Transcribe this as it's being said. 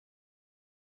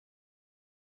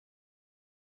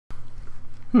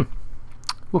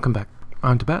Welcome back.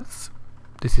 I'm deBatz.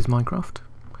 This is Minecraft.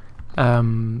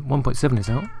 1.7 is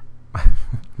out.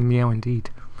 Meow indeed.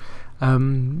 I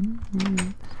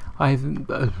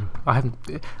haven't.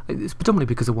 It's predominantly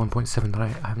because of 1.7 that I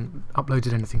haven't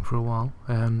uploaded anything for a while,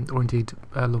 or indeed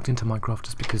logged into Minecraft,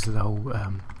 just because of the whole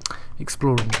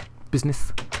exploring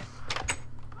business.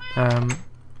 The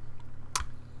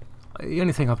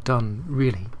only thing I've done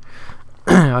really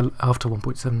after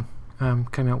 1.7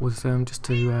 came out was just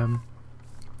to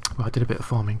well, I did a bit of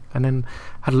farming and then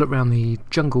had a look around the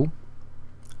jungle,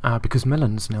 because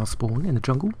melons now spawn in the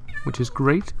jungle, which is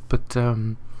great, but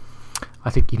I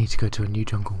think you need to go to a new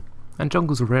jungle, and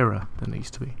jungles are rarer than they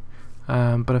used to be.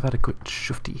 But I've had a quick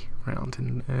shufty round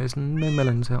and there's no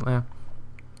melons out there,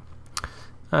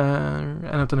 and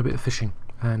I've done a bit of fishing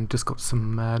and just got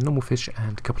some normal fish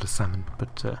and a couple of salmon,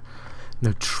 but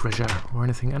no treasure or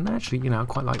anything. And actually, you know, I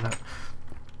quite like that.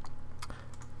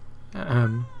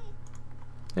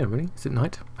 Yeah, really? Is it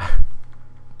night?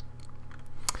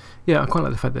 Yeah, I quite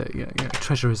like the fact that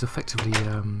treasure is effectively,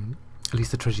 at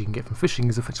least the treasure you can get from fishing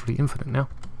is effectively infinite now.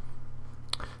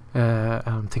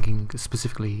 I'm thinking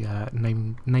specifically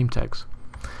name tags.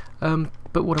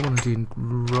 But what I want to do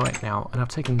right now, and I've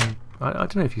taken, I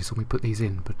don't know if you saw me put these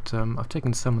in, but I've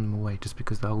taken some of them away just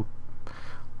because the whole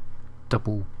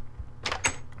double,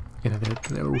 you know,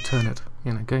 they're alternate,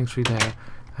 you know, going through there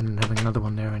and having another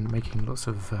one there and making lots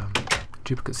of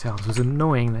duplicate sounds was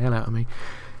annoying the hell out of me.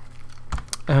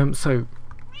 So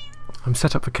I'm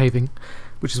set up for caving,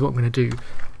 which is what I'm going to do.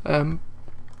 I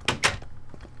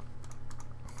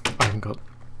haven't got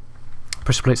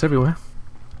pressure plates everywhere,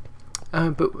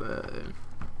 but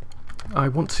I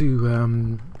want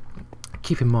to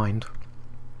keep in mind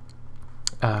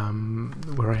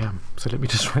where I am. So let me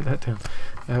just write that down.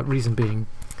 Reason being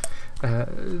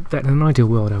that in an ideal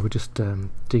world I would just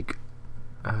dig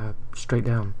straight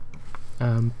down.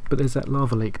 But there's that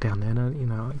lava lake down there, you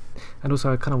know, and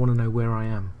also I kind of want to know where I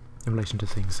am in relation to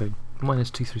things. So minus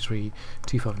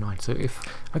 233,259. So if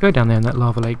I go down there and that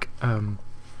lava lake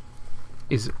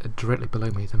is directly below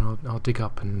me, then I'll dig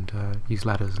up and use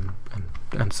ladders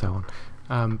and so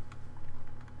on.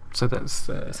 So that's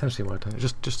essentially what I've done.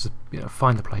 Just to, you know,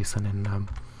 find the place and then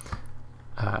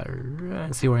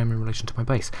see where I am in relation to my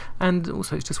base. And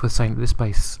also, it's just worth saying that this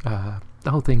base, the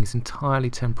whole thing is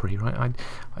entirely temporary, right?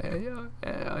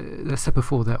 I said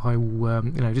before that I will,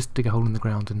 you know, just dig a hole in the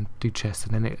ground and do chests,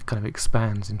 and then it kind of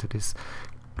expands into this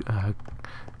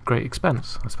great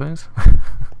expanse, I suppose.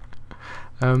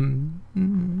 Yeah,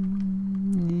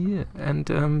 and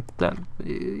that,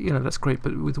 you know, that's great.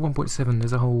 But with 1.7,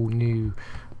 there's a whole new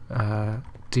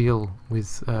deal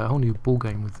with a whole new ball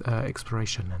game with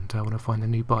exploration, and I want to find the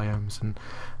new biomes and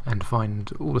find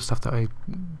all the stuff that I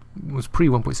was pre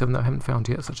 1.7 that I haven't found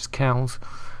yet, such as cows,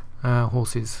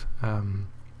 horses,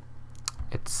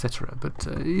 etc. But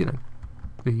you know,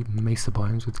 the mesa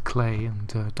biomes with clay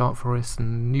and dark forests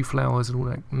and new flowers and all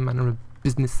that manner of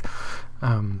business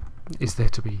is there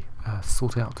to be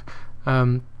sought out.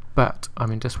 But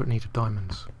I'm in desperate need of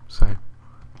diamonds, so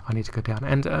I need to go down.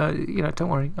 And you know, don't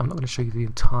worry, I'm not going to show you the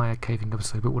entire caving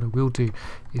episode, but what I will do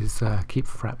is keep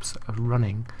fraps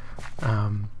running,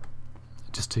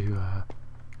 just to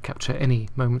capture any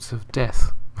moments of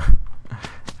death.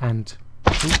 And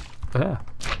there,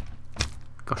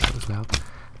 gosh, that was loud.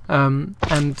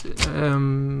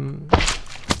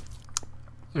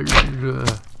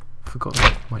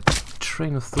 Forgotten my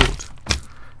train of thought.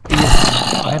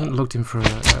 Yes, I haven't logged in for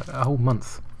a whole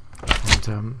month,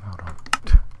 and hold on.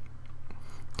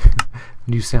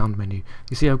 New sound menu.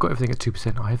 You see, I've got everything at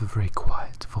 2%. I have a very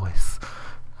quiet voice,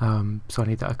 so I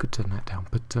need that. I could turn that down,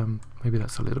 but maybe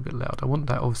that's a little bit loud. I want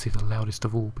that obviously the loudest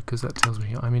of all, because that tells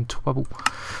me I'm in trouble.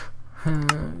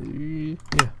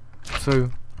 Yeah, so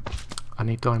I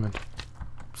need diamond.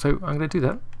 So I'm going to do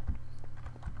that.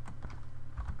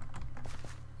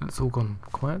 It's all gone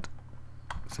quiet,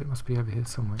 so it must be over here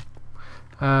somewhere.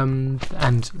 And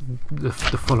the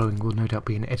following will no doubt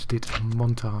be an edited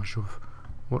montage of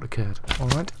what occurred.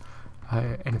 Alright,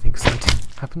 anything exciting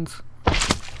happens,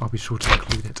 I'll be sure to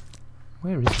include it.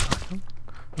 Where is it?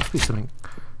 Must be something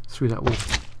through that wall.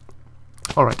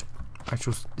 Alright, I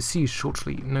shall see you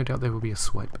shortly. No doubt there will be a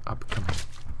swipe upcoming.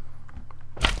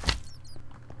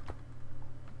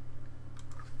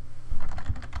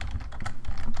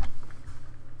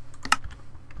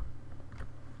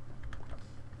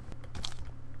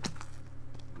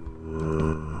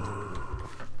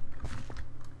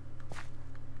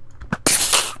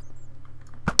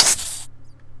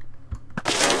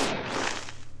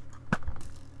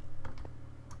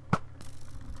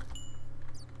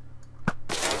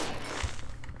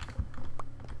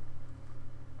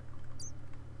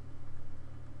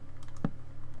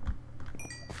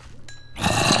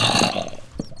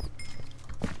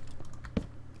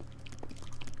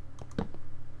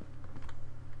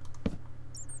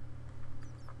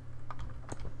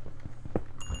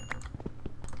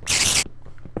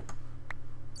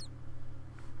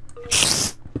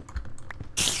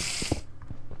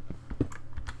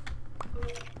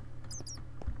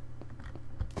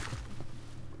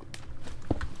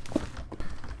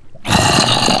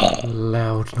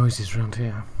 loud noises around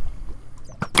here.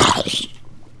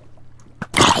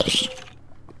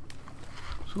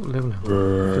 What level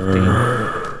am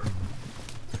I?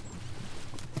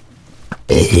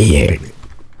 15.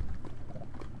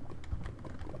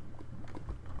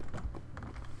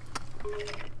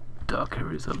 Dark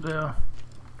areas up there.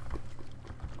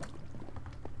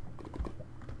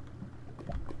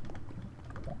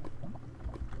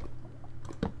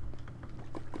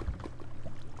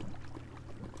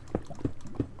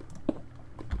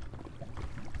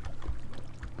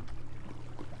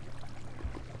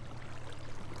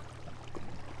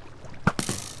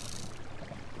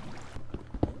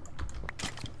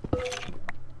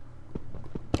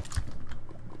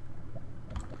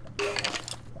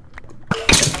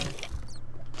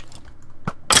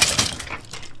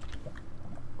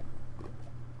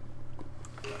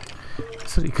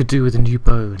 That's what you could do with a new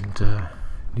bow and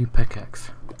new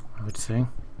pickaxe, I would say.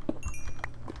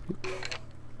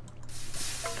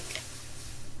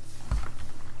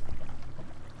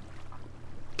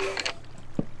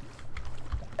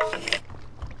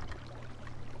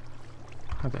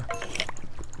 Hi there.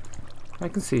 I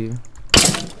can see you.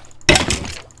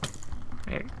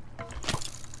 Hey.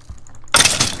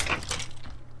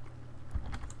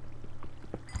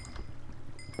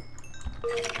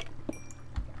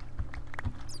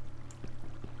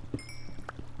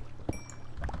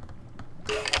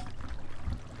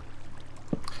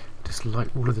 Just light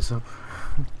all of this up.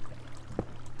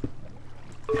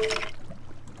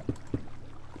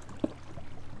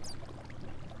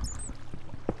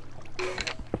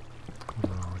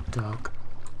 Oh, dark.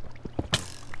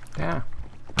 Yeah.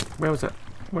 Where was it?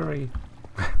 Where are you?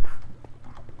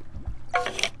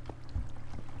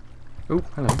 Oh,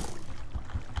 hello.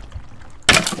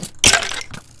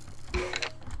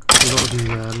 A lot of you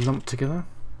lumped together.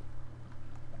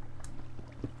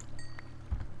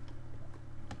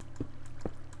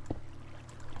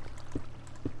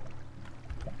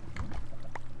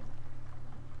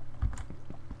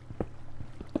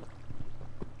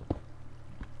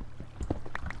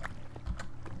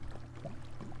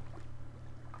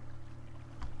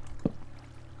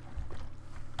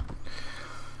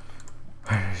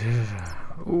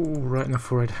 Oh, right in the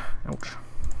forehead. Ouch.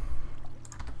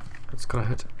 That's gotta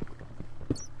hurt.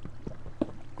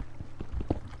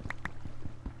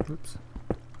 Oops.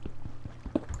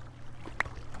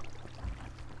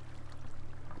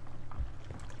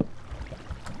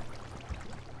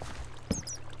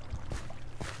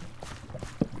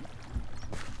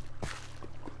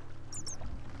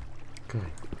 Okay, I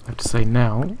have to say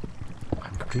now,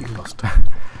 I'm completely lost.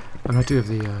 And I do have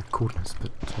the coordinates,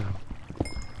 but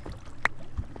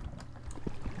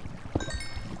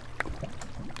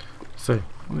so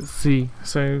let's see.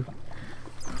 So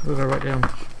what did I write down?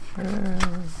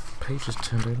 Page just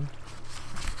turned over.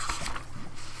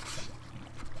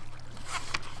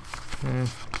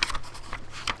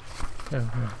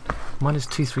 Mine is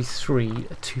 233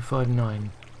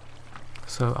 259.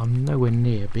 So I'm nowhere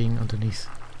near being underneath.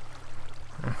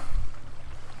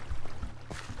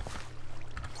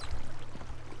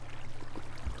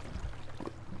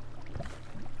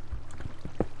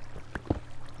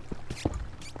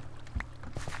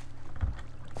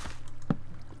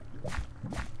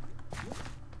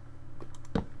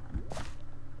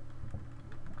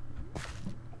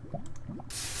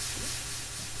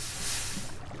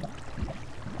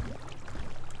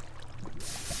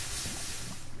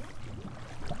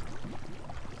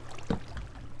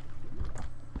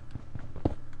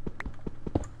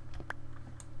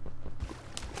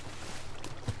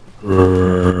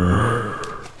 Ooh,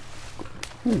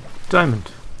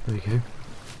 diamond. There we go.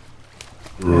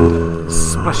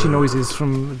 Splashy noises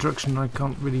from a direction I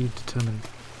can't really determine.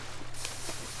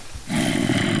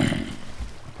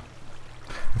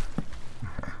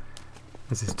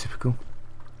 This is typical.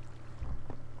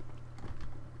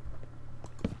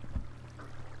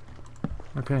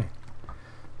 Okay,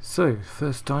 so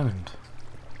first diamond.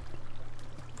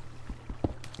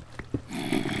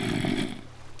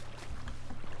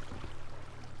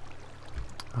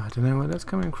 I don't know where that's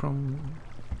coming from.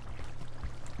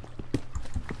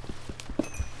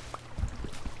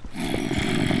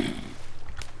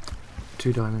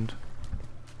 Two diamond.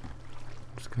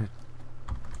 I'm just gonna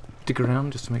dig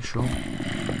around just to make sure.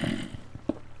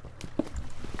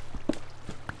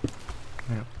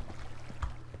 Yep.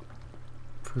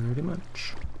 Pretty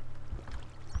much.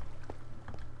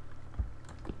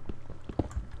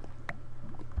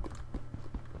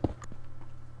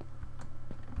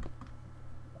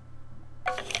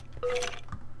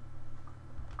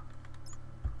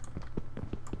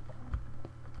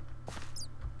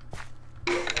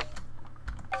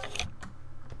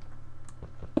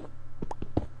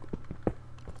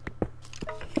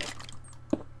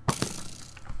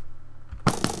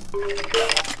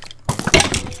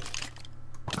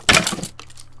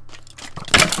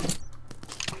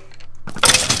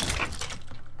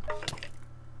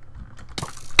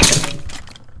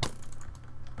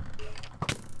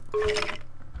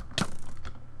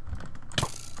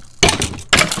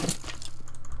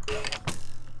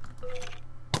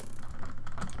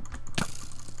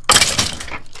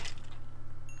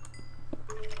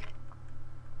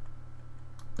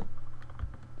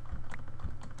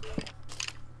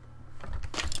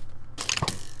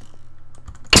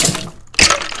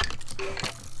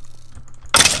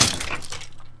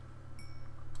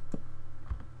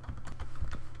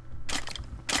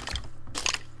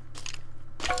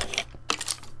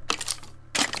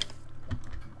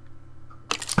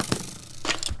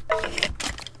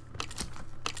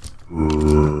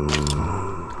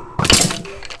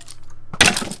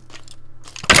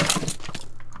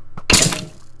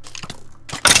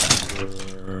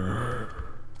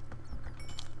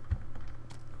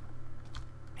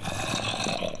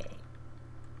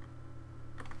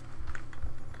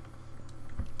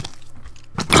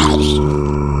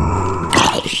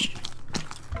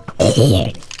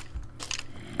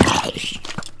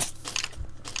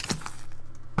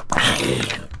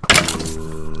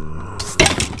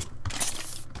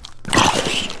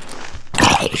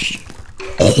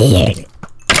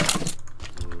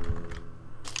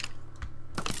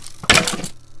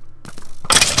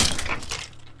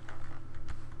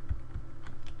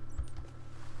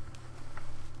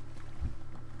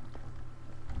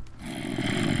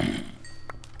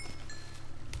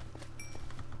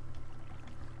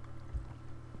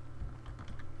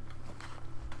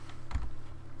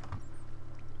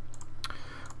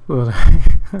 Well,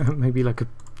 maybe like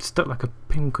stuck like a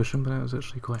pin cushion, but that was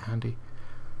actually quite handy.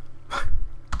 I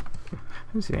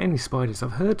haven't seen any spiders.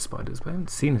 I've heard spiders, but I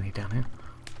haven't seen any down here.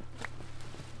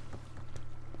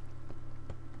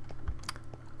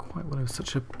 Quite well, there's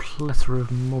such a plethora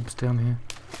of mobs down here.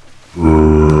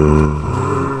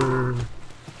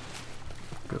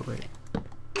 Go away.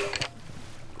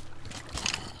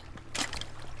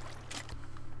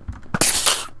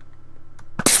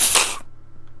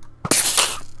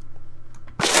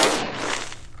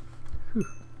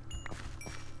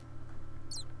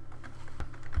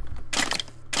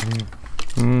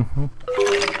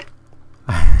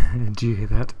 Do you hear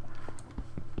that?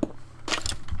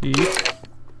 Yeet.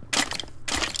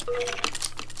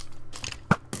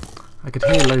 I could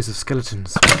hear loads of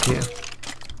skeletons back here.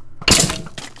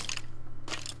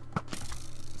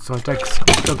 So I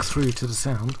dug through to the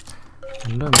sound,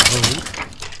 and lo and behold,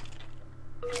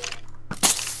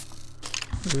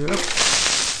 yep.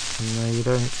 No, you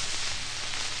don't.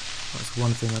 That's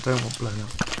one thing I don't want blown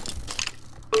up.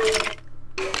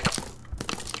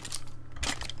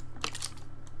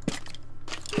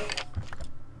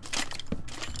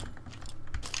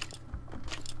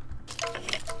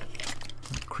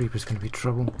 Creeper's going to be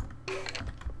trouble.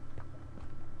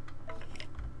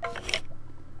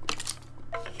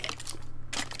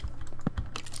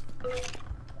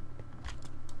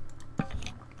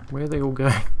 Where are they all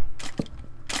going?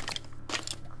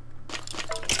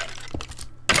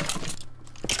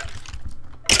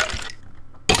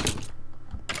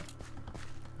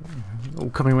 All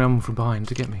coming around from behind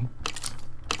to get me.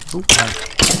 Oh,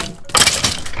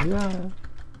 yeah.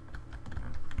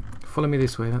 Follow me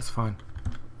this way, that's fine.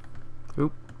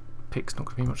 Oop, pick's not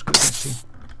going to be much good actually.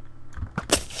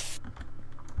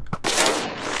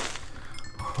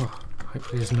 Oh,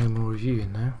 hopefully there's no more of you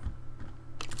in there.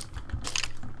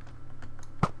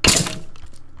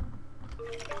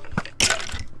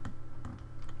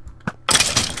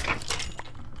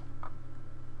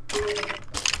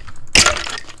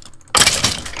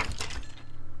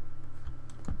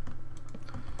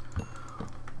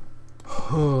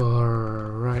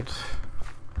 Alright.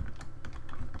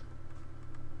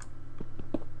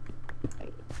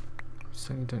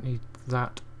 Certainly don't need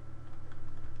that.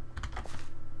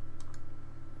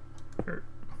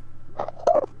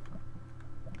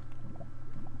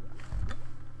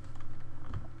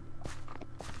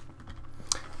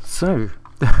 So,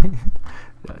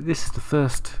 this is the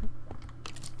first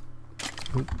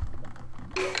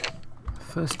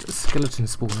skeleton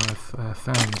spawn I've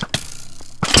found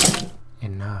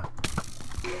in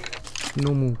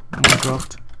normal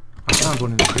Minecraft. I found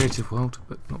one in the creative world,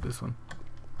 but not this one.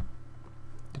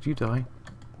 Did you die?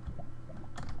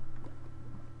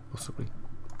 Possibly.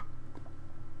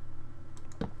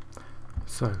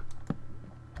 So.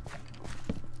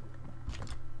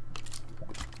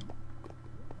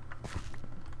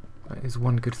 That is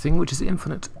one good thing, which is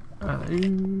infinite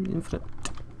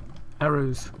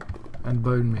arrows and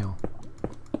bone meal.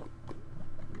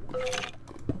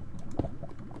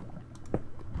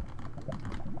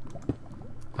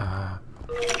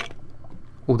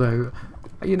 Although,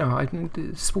 you know,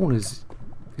 spawners,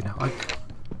 you know,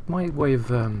 my way of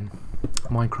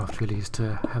Minecraft really is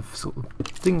to have sort of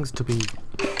things to be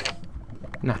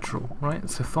natural, right?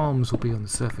 So farms will be on the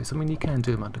surface. I mean, you can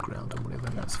do them underground and whatever,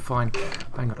 and that's fine.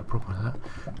 I ain't got a problem with that,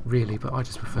 really, but I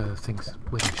just prefer things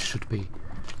where they should be.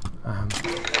 Oh,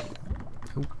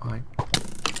 hi.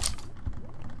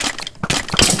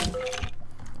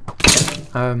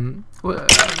 Well,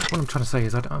 what I'm trying to say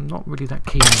is I'm not really that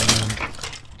keen on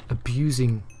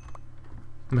abusing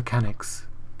mechanics,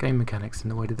 game mechanics, in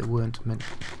the way that they weren't meant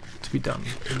to be done,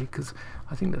 really, because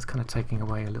I think that's kind of taking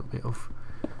away a little bit of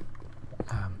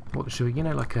what should be, you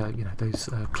know, like you know, those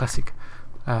classic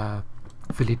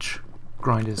village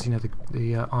grinders, you know,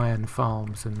 the iron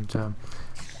farms, and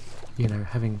you know,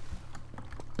 having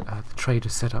the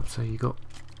traders set up so you got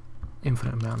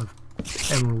infinite amount of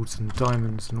emeralds and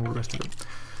diamonds and all the rest of it.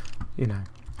 You know,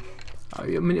 I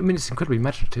mean it's incredibly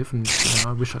imaginative, and you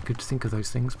know, I wish I could think of those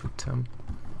things, but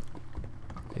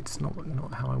it's not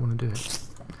how I want to do it.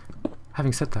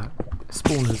 Having said that,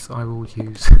 spawners I will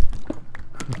use.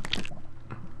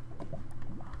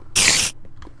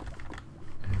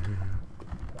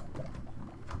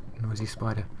 Noisy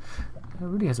spider. There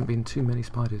really hasn't been too many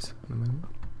spiders at the moment.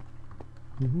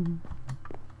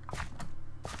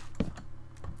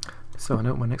 So I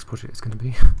know what my next project is going to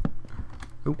be.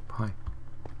 Oh, hi.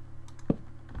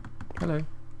 Hello.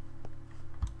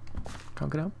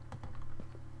 Can't get up.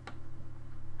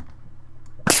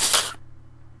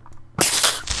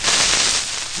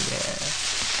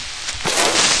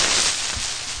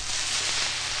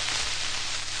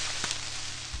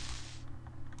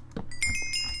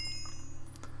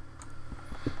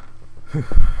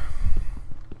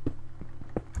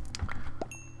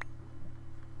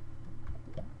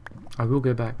 I will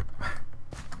go back.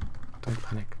 Don't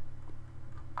panic.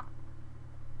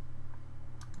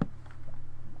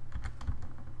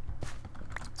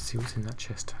 Let's see what's in that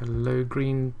chest. Hello,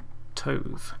 green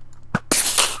toes.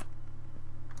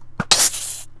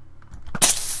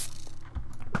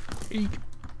 Eek.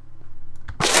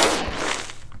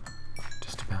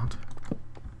 Just about.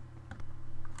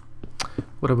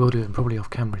 What I will do, and probably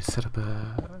off camera, is set up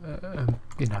a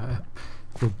you know,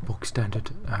 a bog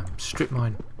standard strip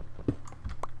mine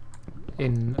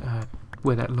in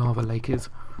where that lava lake is.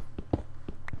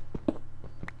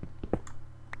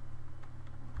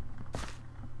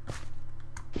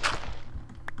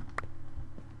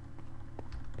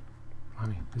 I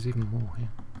mean, there's even more here.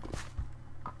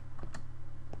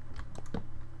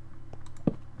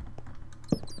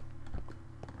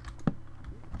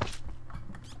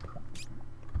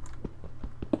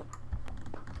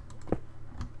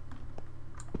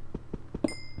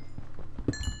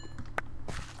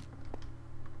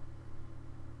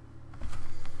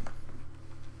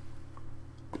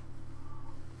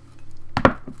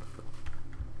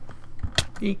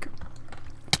 Eek.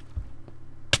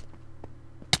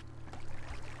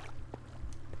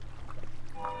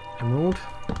 Emerald.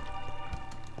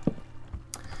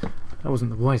 That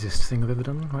wasn't the wisest thing I've ever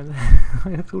done right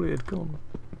there. I thought it had gone.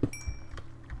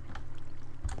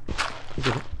 I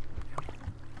did it.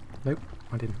 Nope,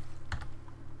 I didn't.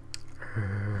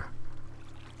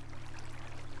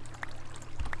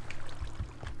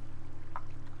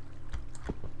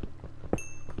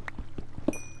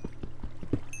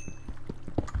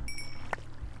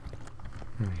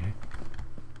 Okay.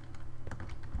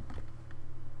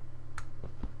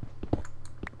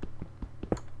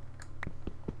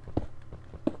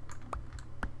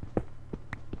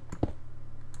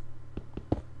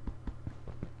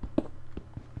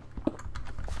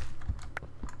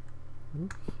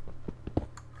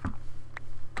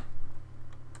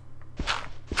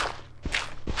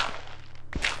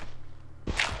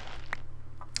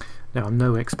 Now, I'm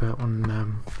no expert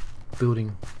on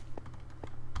building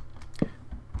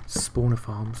spawner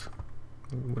farms,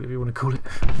 whatever you want to call it.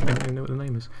 I don't even know what the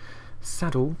name is.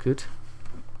 Saddle, good.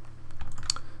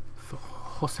 For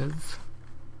horses.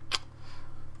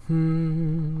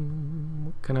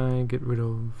 What can I get rid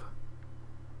of?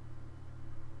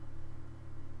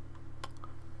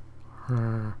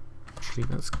 Actually,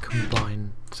 let's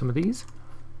combine some of these.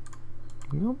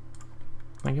 Hang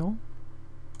on.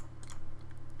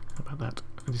 How about that?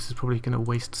 This is probably going to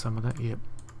waste some of that. Yep.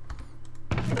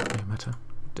 No matter.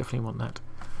 Definitely want that.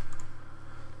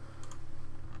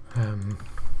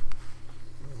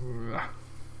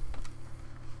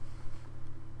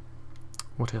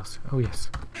 What else? Oh yes.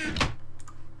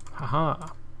 Haha.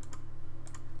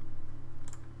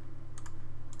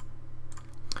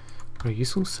 Very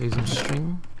useful. Saves some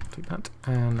string. Take that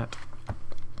and that.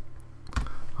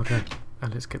 Okay.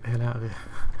 And let's get the hell out of here.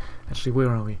 Actually, where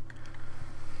are we?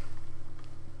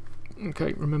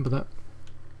 Okay, remember that.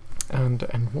 And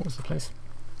what was the place?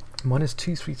 Minus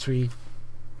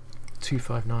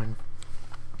 233,259.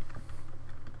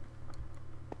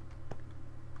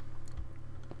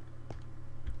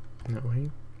 That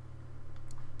way.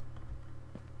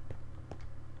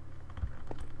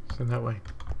 So that way.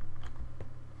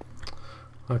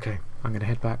 Okay, I'm gonna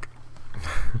head back.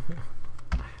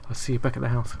 I'll see you back at the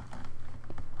house.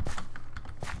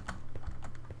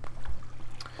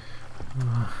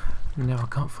 Now I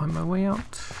can't find my way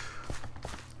out.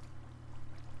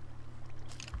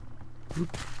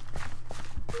 Oop.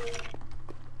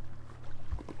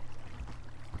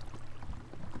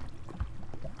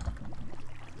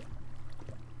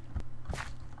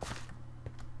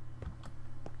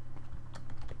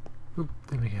 Oop,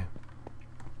 there we go.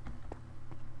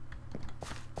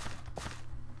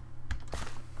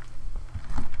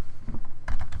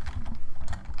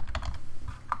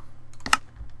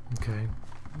 Okay.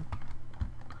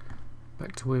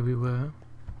 Back to where we were.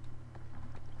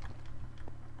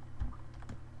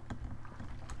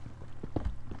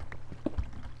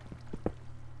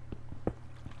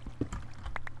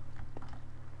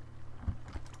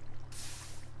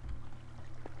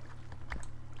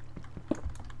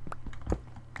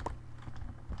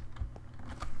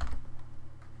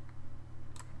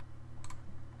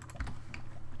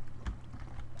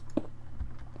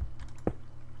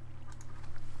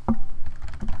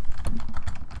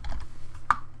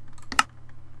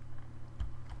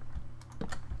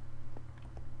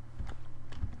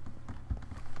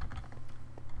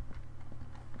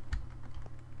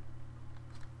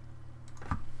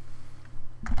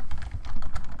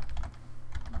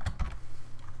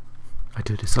 I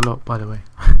do this a lot, by the way.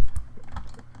 Okay,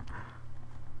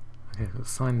 I've got a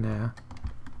sign there,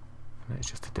 and it's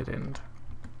just a dead end.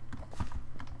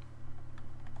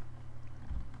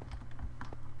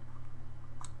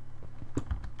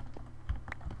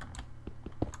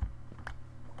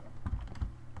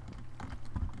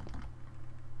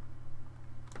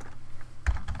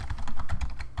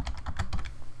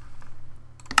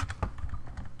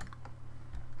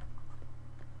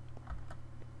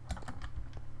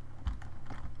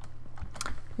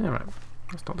 Alright,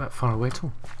 that's not that far away at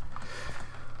all.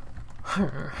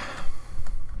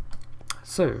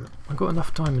 So, I've got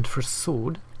enough diamond for a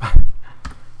sword,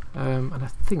 and I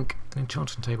think an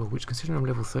enchanting table, which considering I'm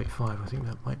level 35, I think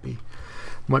that might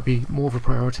be more of a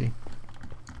priority.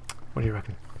 What do you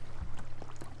reckon?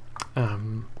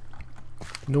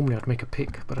 Normally I'd make a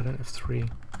pick, but I don't have 3.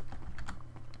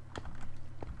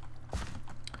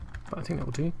 But I think that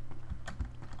will do.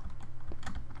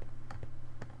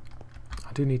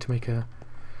 I do need to make an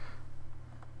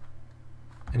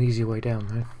easier way down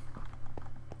though.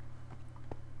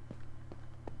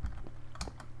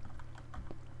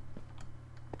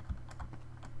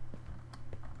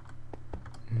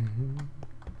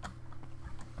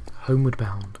 Homeward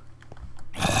bound.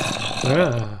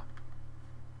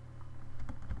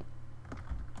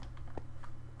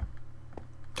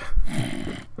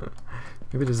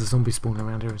 Maybe there's a zombie spawn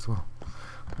around here as well.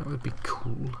 That would be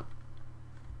cool.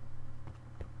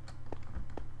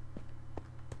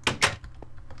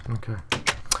 Okay.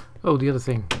 Oh, the other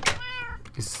thing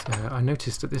is I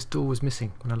noticed that this door was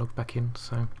missing when I logged back in,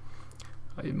 so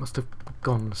it must have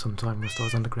gone sometime whilst I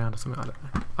was underground or something.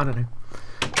 I don't know.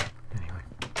 Anyway,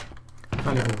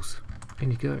 valuables.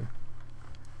 In you go.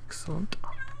 Excellent.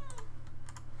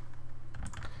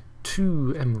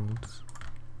 2 emeralds.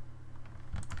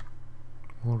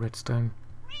 More redstone.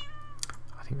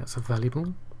 I think that's a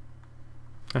valuable.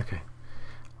 Okay.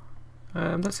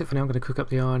 That's it for now. I'm going to cook up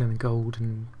the iron and the gold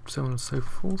and so on and so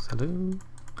forth. Hello.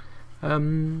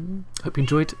 Hope you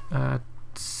enjoyed.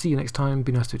 See you next time.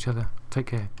 Be nice to each other. Take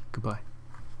care. Goodbye.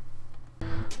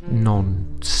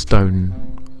 Non-stone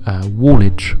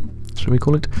wallage, shall we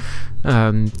call it?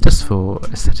 Just for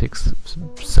aesthetics'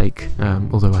 sake.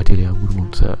 Although ideally I would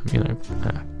want,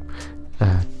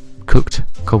 cooked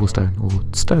cobblestone or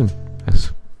stone,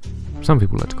 as some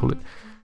people like to call it.